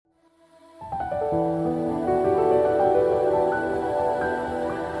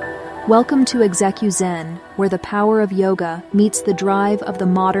Welcome to ExecuZen, where the power of yoga meets the drive of the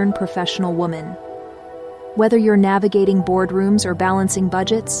modern professional woman. Whether you're navigating boardrooms or balancing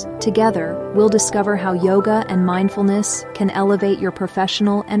budgets, together we'll discover how yoga and mindfulness can elevate your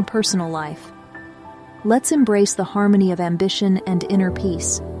professional and personal life. Let's embrace the harmony of ambition and inner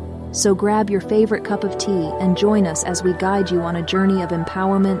peace. So grab your favorite cup of tea and join us as we guide you on a journey of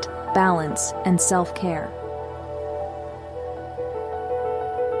empowerment, balance, and self-care.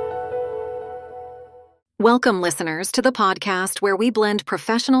 Welcome, listeners, to the podcast where we blend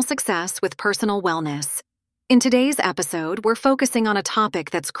professional success with personal wellness. In today's episode, we're focusing on a topic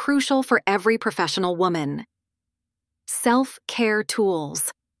that's crucial for every professional woman: self-care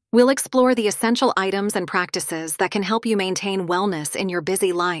tools. We'll explore the essential items and practices that can help you maintain wellness in your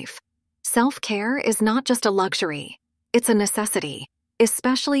busy life. Self-care is not just a luxury, it's a necessity,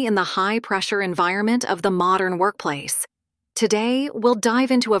 especially in the high-pressure environment of the modern workplace. Today, we'll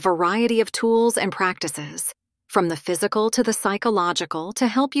dive into a variety of tools and practices, from the physical to the psychological, to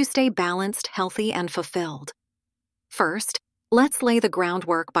help you stay balanced, healthy, and fulfilled. First, let's lay the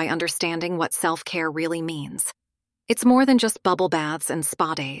groundwork by understanding what self-care really means. It's more than just bubble baths and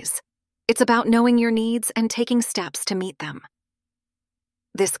spa days. It's about knowing your needs and taking steps to meet them.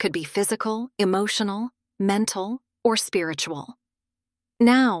 This could be physical, emotional, mental, or spiritual.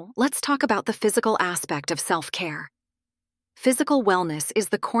 Now, let's talk about the physical aspect of self-care. Physical wellness is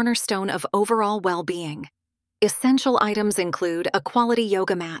the cornerstone of overall well-being. Essential items include a quality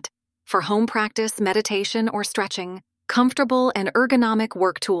yoga mat for home practice, meditation, or stretching, comfortable and ergonomic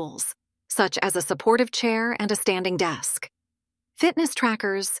work tools, such as a supportive chair and a standing desk, fitness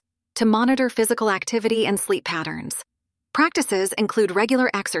trackers to monitor physical activity and sleep patterns. Practices include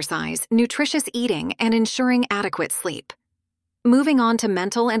regular exercise, nutritious eating, and ensuring adequate sleep. Moving on to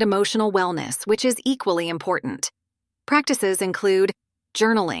mental and emotional wellness, which is equally important. Practices include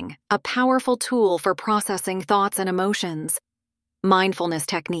journaling, a powerful tool for processing thoughts and emotions, mindfulness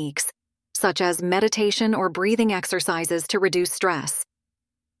techniques, such as meditation or breathing exercises to reduce stress.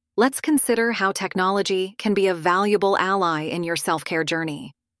 Let's consider how technology can be a valuable ally in your self-care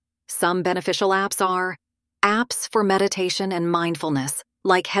journey. Some beneficial apps are apps for meditation and mindfulness,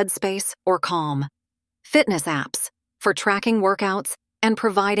 like Headspace or Calm, fitness apps for tracking workouts and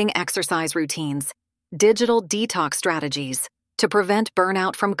providing exercise routines, digital detox strategies to prevent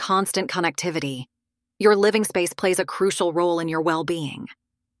burnout from constant connectivity. Your living space plays a crucial role in your well-being.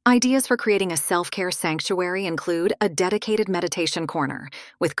 Ideas for creating a self-care sanctuary include a dedicated meditation corner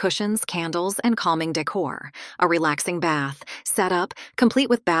with cushions, candles, and calming decor, a relaxing bath setup complete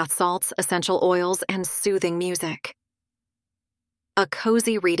with bath salts, essential oils, and soothing music. A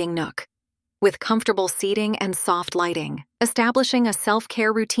cozy reading nook with comfortable seating and soft lighting. Establishing a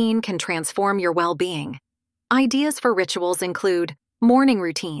self-care routine can transform your well-being. Ideas for rituals include morning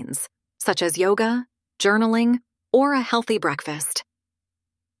routines, such as yoga, journaling, or a healthy breakfast.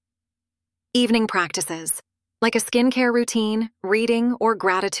 Evening practices, like a skincare routine, reading, or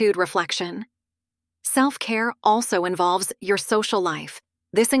gratitude reflection. Self-care also involves your social life.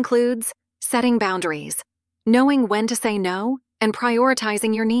 This includes setting boundaries, knowing when to say no, and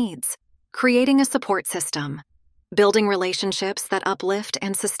prioritizing your needs. Creating a support system, building relationships that uplift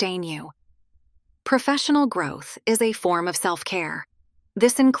and sustain you. Professional growth is a form of self-care.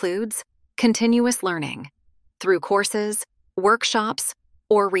 This includes continuous learning through courses, workshops,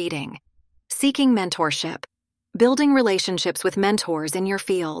 or reading, seeking mentorship, building relationships with mentors in your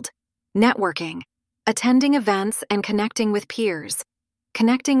field, networking, attending events and connecting with peers.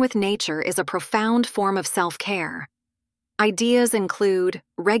 Connecting with nature is a profound form of self-care. Ideas include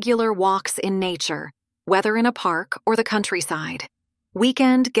regular walks in nature, whether in a park or the countryside,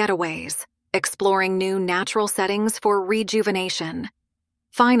 weekend getaways, exploring new natural settings for rejuvenation.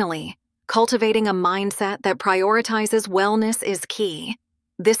 Finally, cultivating a mindset that prioritizes wellness is key.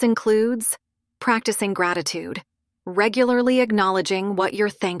 This includes practicing gratitude, regularly acknowledging what you're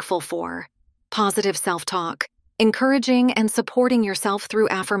thankful for, positive self-talk, encouraging and supporting yourself through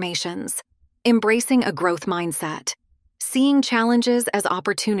affirmations, embracing a growth mindset, seeing challenges as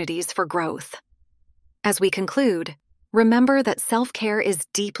opportunities for growth. As we conclude, remember that self-care is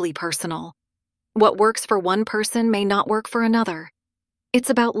deeply personal. What works for one person may not work for another.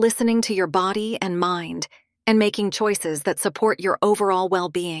 It's about listening to your body and mind and making choices that support your overall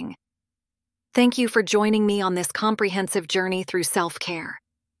well-being. Thank you for joining me on this comprehensive journey through self-care.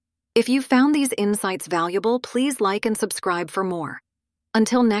 If you found these insights valuable, please like and subscribe for more.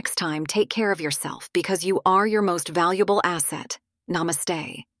 Until next time, take care of yourself because you are your most valuable asset.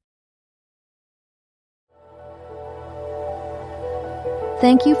 Namaste.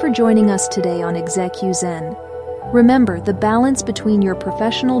 Thank you for joining us today on ExecuZen. Remember, the balance between your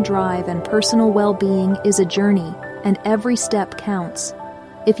professional drive and personal well-being is a journey, and every step counts.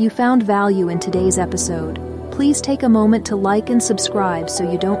 If you found value in today's episode, please take a moment to like and subscribe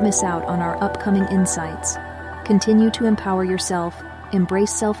so you don't miss out on our upcoming insights. Continue to empower yourself,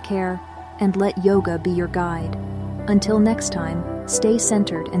 embrace self-care, and let yoga be your guide. Until next time, stay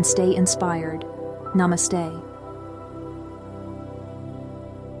centered and stay inspired. Namaste.